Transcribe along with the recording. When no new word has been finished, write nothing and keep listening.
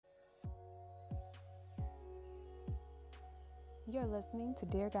You're listening to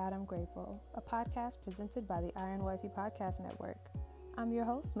Dear God, I'm Grateful, a podcast presented by the Iron Wifey Podcast Network. I'm your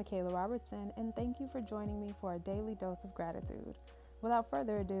host, Michaela Robertson, and thank you for joining me for a daily dose of gratitude. Without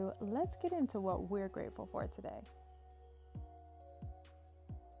further ado, let's get into what we're grateful for today.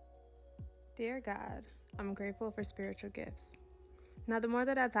 Dear God, I'm grateful for spiritual gifts. Now, the more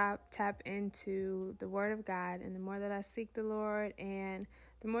that I tap into the Word of God, and the more that I seek the Lord, and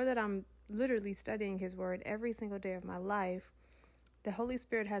the more that I'm literally studying His Word every single day of my life, the Holy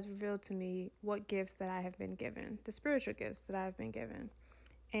Spirit has revealed to me what gifts that I have been given, the spiritual gifts that I've been given.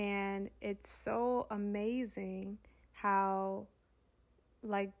 And it's so amazing how,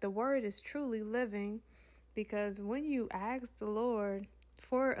 the Word is truly living, because when you ask the Lord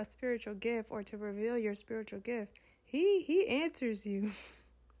for a spiritual gift or to reveal your spiritual gift, He answers you.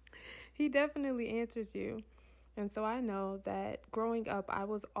 He definitely answers you. And so I know that growing up, I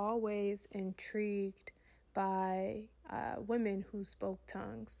was always intrigued by women who spoke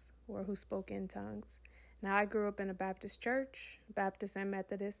tongues or who spoke in tongues. Now, I grew up in a Baptist church, Baptist and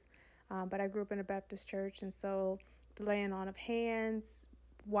Methodist, but I grew up in a Baptist church. And so the laying on of hands,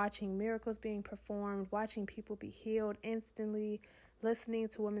 watching miracles being performed, watching people be healed instantly, listening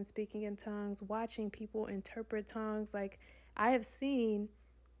to women speaking in tongues, watching people interpret tongues. I have seen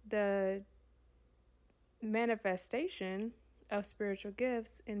the manifestation of spiritual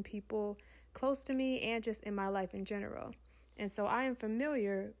gifts in people close to me and just in my life in general. And so I am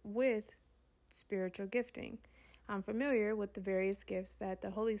familiar with spiritual gifting. I'm familiar with the various gifts that the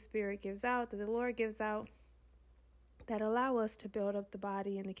Holy Spirit gives out, that the Lord gives out, that allow us to build up the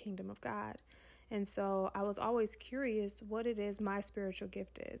body in the kingdom of God. And so I was always curious what it is my spiritual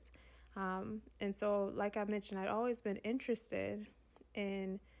gift is. And so, like I mentioned, I'd always been interested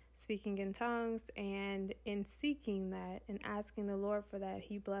in speaking in tongues, and in seeking that and asking the Lord for that,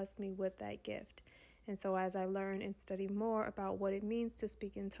 He blessed me with that gift. And so as I learn and study more about what it means to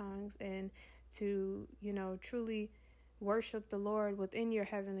speak in tongues and to, truly worship the Lord within your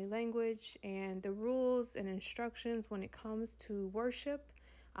heavenly language and the rules and instructions when it comes to worship,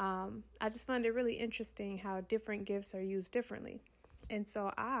 I just find it really interesting how different gifts are used differently. And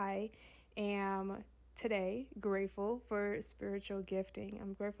so I am today grateful for spiritual gifting.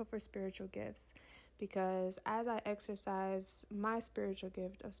 I'm grateful for spiritual gifts because as I exercise my spiritual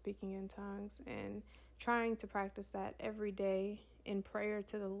gift of speaking in tongues and trying to practice that every day in prayer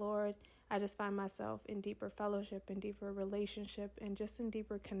to the Lord, I just find myself in deeper fellowship and deeper relationship and just in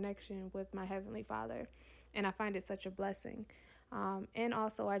deeper connection with my Heavenly Father. And I find it such a blessing. And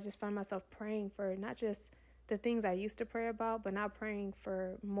also I just find myself praying for not just the things I used to pray about, but now praying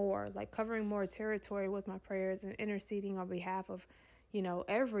for more, covering more territory with my prayers and interceding on behalf of,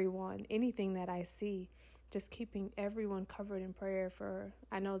 everyone, anything that I see, just keeping everyone covered in prayer for.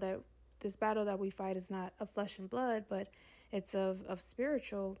 I know that this battle that we fight is not of flesh and blood, but it's of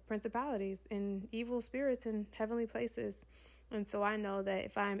spiritual principalities and evil spirits in heavenly places. And so I know that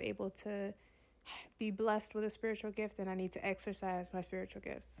if I'm able to be blessed with a spiritual gift, then I need to exercise my spiritual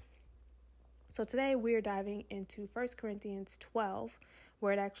gifts. So today we're diving into 1 Corinthians 12,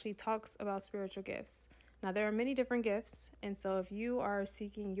 where it actually talks about spiritual gifts. Now, there are many different gifts, and so if you are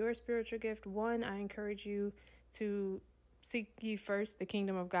seeking your spiritual gift, one, I encourage you to seek ye first the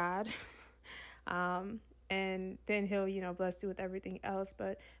kingdom of God, and then He'll, bless you with everything else.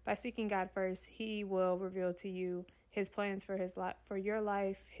 But by seeking God first, He will reveal to you His plans for for your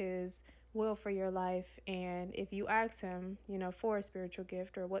life, His will for your life. And if you ask Him, for a spiritual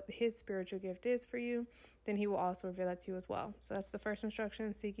gift or what His spiritual gift is for you, then He will also reveal that to you as well. So that's the first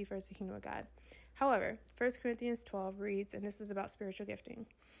instruction: seek ye first the kingdom of God. However, 1 Corinthians 12 reads, and this is about spiritual gifting.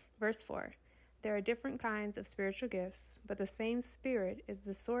 Verse 4, there are different kinds of spiritual gifts, but the same Spirit is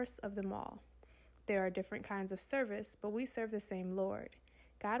the source of them all. There are different kinds of service, but we serve the same Lord.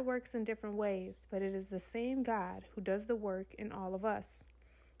 God works in different ways, but it is the same God who does the work in all of us.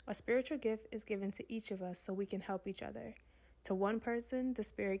 A spiritual gift is given to each of us so we can help each other. To one person, the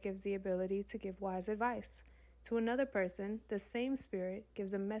Spirit gives the ability to give wise advice. To another person, the same Spirit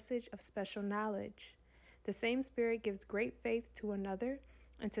gives a message of special knowledge. The same Spirit gives great faith to another,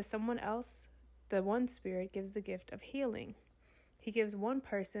 and to someone else, the one Spirit gives the gift of healing. He gives one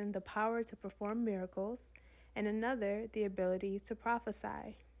person the power to perform miracles, and another the ability to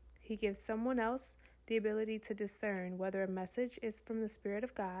prophesy. He gives someone else the ability to discern whether a message is from the Spirit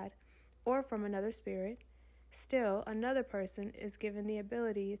of God or from another spirit. Still, another person is given the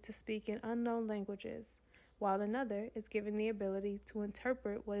ability to speak in unknown languages, while another is given the ability to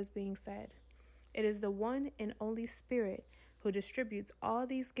interpret what is being said. It is the one and only Spirit who distributes all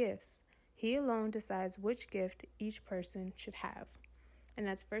these gifts. He alone decides which gift each person should have. And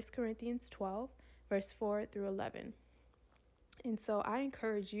that's 1 Corinthians 12, verse 4 through 11. And so I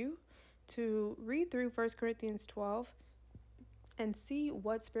encourage you to read through 1 Corinthians 12 and see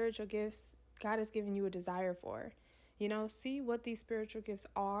what spiritual gifts God has given you a desire for. See what these spiritual gifts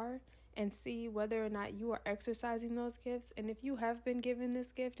are and see whether or not you are exercising those gifts. And if you have been given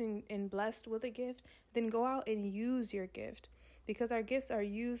this gift and blessed with a gift, then go out and use your gift, because our gifts are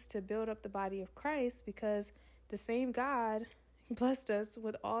used to build up the body of Christ, because the same God blessed us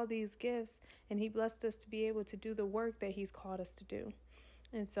with all these gifts, and he blessed us to be able to do the work that he's called us to do.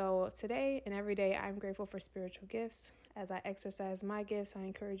 And so today and every day, I'm grateful for spiritual gifts. As I exercise my gifts, I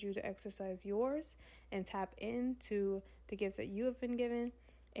encourage you to exercise yours and tap into the gifts that you have been given.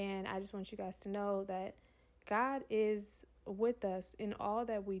 And I just want you guys to know that God is with us in all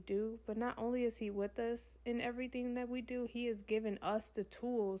that we do, but not only is he with us in everything that we do, he has given us the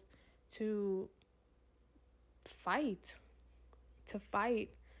tools to fight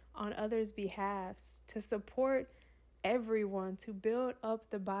on others' behalves, to support everyone, to build up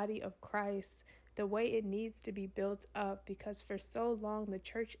the body of Christ the way it needs to be built up, because for so long the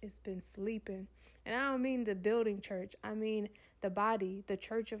church has been sleeping. And I don't mean the building church, I mean the body, the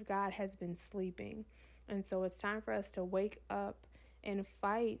church of God has been sleeping. And so it's time for us to wake up and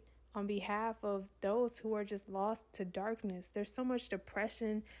fight on behalf of those who are just lost to darkness. There's so much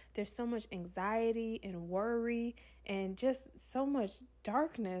depression, there's so much anxiety and worry, and just so much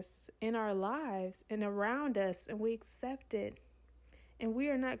darkness in our lives and around us, and we accept it. And we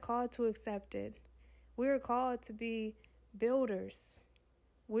are not called to accept it. We are called to be builders.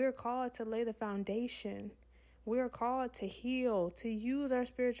 We are called to lay the foundation. We are called to heal, to use our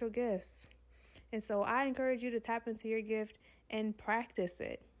spiritual gifts. And so I encourage you to tap into your gift and practice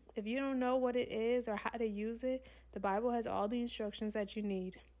it. If you don't know what it is or how to use it, the Bible has all the instructions that you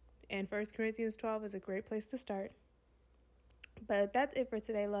need. And 1 Corinthians 12 is a great place to start. But that's it for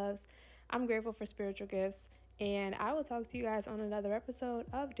today, loves. I'm grateful for spiritual gifts. And I will talk to you guys on another episode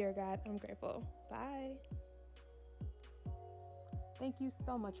of Dear God, I'm Grateful. Bye. Thank you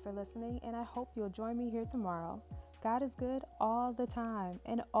so much for listening, and I hope you'll join me here tomorrow. God is good all the time,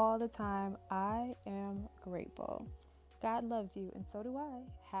 and all the time I am grateful. God loves you, and so do I.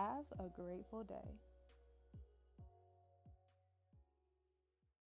 Have a grateful day.